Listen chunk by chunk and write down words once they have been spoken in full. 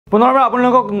পুনৰবাৰ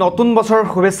আপোনালোকক নতুন বছৰৰ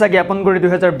শুভেচ্ছা জ্ঞাপন কৰি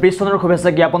 2020 চনৰ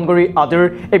শুভেচ্ছা জ্ঞাপন কৰি আজিৰ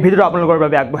এই ভিডিঅ'টো আপোনালোকৰ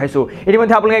বাবে আগবঢ়াইছো।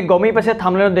 ইতিমধ্যে আপোনালোকে গমেই পাইছে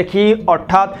থাম্বনেলত দেখি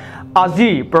অৰ্থাৎ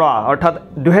আজিৰ পৰা অৰ্থাৎ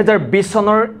 2020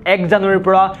 চনৰ 1 জানুৱাৰীৰ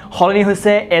পৰা সলনি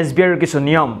হৈছে SBIৰ কিছু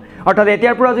নিয়ম। অৰ্থাৎ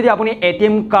এতিয়াৰ পৰা যদি আপুনি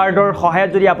ATM কাৰ্ডৰ সহায়ত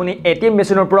যদি আপুনি ATM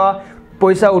মেচিনৰ পৰা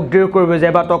পইচা উইথড্ৰ কৰিব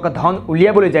যায় বা টকা ধন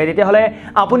উলিয়াবলৈ যায় তেতিয়াহ'লে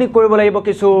আপুনি কৰিব লাগিব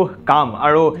কিছু কাম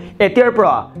আৰু এতিয়াৰ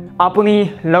পৰা আপুনি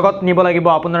লগত নিব লাগিব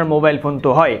আপোনাৰ মোবাইল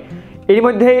ফোনটো হয়।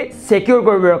 ইতিমধ্যে সিকিউৰ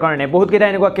কৰিবৰ কাৰণে বহুত কেইটা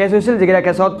এনেকুৱা কেছ হৈছিল যেকেইটা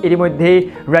কেছত ইতিমধ্যে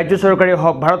ৰাজ্য চৰকাৰে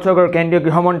হওক ভাৰত চৰকাৰৰ কেন্দ্ৰীয়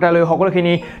গৃহ মন্ত্ৰালয়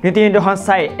সকলোখিনি নীতি নিৰ্দেশনা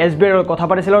চাই SBIৰ কথা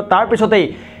পাতিছিল তাৰ পিছতেই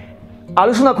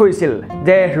আলোচনা কৰিছিল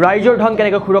যে ৰাইজৰ ধন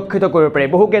কেনেকৈ সুৰক্ষিত কৰিব পাৰে।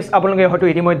 বহু কেছ আপোনালোকে হয়তো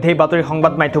ইতিমধ্যে বাতৰি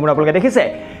সংবাদ মাধ্যমত আপোনালোকে দেখিছে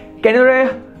কেনেদৰে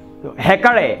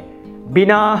হেকাৰে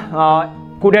বিনা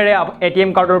কোডেৰে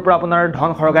ATM কাৰ্ডৰ পৰা আপোনাৰ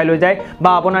ধন খৰগাই লৈ যায়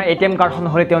বা আপোনাৰ ATM কাৰ্ডখন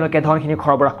হ'লে তেওঁলোকে ধনখিনি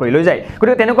খৰবৰাহ কৰি লৈ যায়।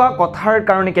 গতিকে তেনেকুৱা কথাৰ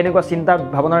কাৰণে কেনেকুৱা চিন্তা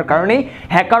ভাৱনাৰ কাৰণেই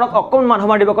হেকাৰক অকণমান মানুহ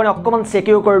মাৰিবৰ কাৰণে অকণমান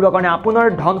সিকিউৰ কৰিবৰ কাৰণে আপোনাৰ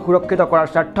ধন সুৰক্ষিত কৰাৰ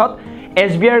স্বাৰ্থত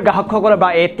SBIৰ গ্ৰাহকসকলৰ বা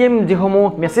ATM যিসমূহ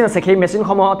মেচিন আছে সেই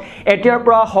মেচিনসমূহত এতিয়াৰ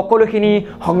পৰা সকলোখিনি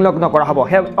সংলগ্ন কৰা হ'ব।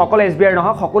 সেই অকল SBIৰ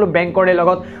নহয় সকলো বেংকৰে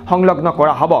লগত সংলগ্ন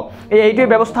কৰা হ'ব। এইটোৱে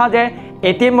ব্যৱস্থা যে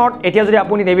ATMত এতিয়া যদি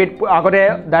আপুনি ডেবিট আগতে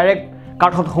ডাইৰেক্ট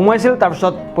কাৰ্ডখন সোমাইছিল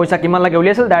তাৰপিছত পইচা কিমান লাগে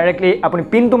উলিয়াইছিল ডাইৰেক্টলি আপুনি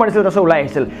পিনটো মাৰিছিল তাৰপিছত ওলাই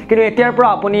আহিছিল। কিন্তু এতিয়াৰ পৰা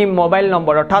আপুনি মোবাইল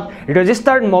নম্বৰ অৰ্থাৎ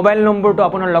ৰেজিষ্টাৰ্ড মোবাইল নম্বৰটো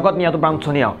আপোনাৰ লগত নিয়াটো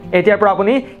বাঞ্ছনীয়। এতিয়াৰ পৰা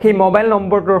আপুনি সেই মোবাইল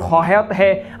নম্বৰটোৰ সহায়তহে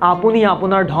আপুনি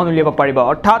আপোনাৰ ধন উলিয়াব পাৰিব।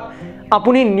 অৰ্থাৎ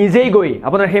আপুনি নিজেই গৈ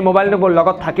আপোনাৰ সেই মোবাইল নম্বৰ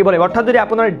লগত থাকিব লাগিব। অৰ্থাৎ যদি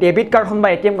আপোনাৰ ডেবিট কাৰ্ডখন বা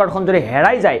ATM কাৰ্ডখন যদি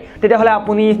হেৰাই যায় তেতিয়াহ'লে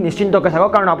আপুনি নিশ্চিন্তকৈ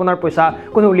থাকক কাৰণ আপোনাৰ পইচা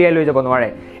কোনো উলিয়াই লৈ যাব নোৱাৰে।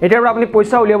 এতিয়াৰ পৰা আপুনি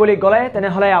পইচা উলিয়াবলৈ গ'লে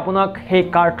তেনেহ'লে আপোনাক সেই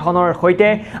কাৰ্ডখনৰ সৈতে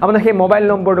আপোনাৰ সেই মোবাইল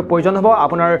নম্বৰটো প্ৰয়োজন হ'ব।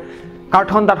 আপোনাৰ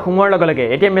কাৰ্ডখন তাত সোমোৱাৰ লগে লগে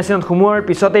ATM মেচিনত সোমোৱাৰ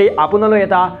পিছতেই আপোনালৈ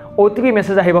এটা OTP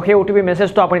মেছেজ আহিব। সেই OTP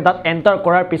মেছেজটো আপুনি তাত এণ্টাৰ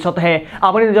কৰাৰ পিছতহে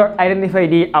আপুনি নিজৰ আইডেণ্টিফাই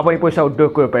দি আপুনি পইচা উইথড্ৰ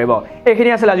কৰিব পাৰিব। এইখিনি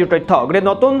আছিল আজিৰ তথ্য। গতিকে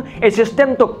নতুন এই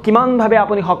চিষ্টেমটো কিমানভাৱে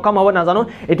আপুনি সক্ষম হ'ব নাজানো।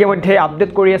 ইতিমধ্যে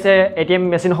আপডেট কৰি আছে ATM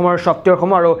মেচিনসমূহৰ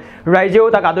ছফ্টৱেৰসমূহ আৰু ৰাইজেও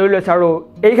তাক আদৰি লৈছে আৰু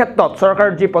এই ক্ষেত্ৰত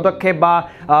চৰকাৰৰ যি পদক্ষেপ বা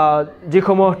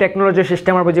যিসমূহ টেকন'লজিৰ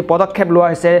চিষ্টেমৰ যি পদক্ষেপ লোৱা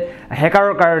হৈছে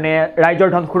হেকাৰৰ কাৰণে ৰাইজৰ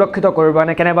ধন সুৰক্ষিত কৰিব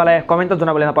কাৰণে কেনেবালে কমেণ্টত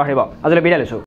জনাবলৈ নাপাহৰিব। আজিলৈ বিদায় লৈছোঁ।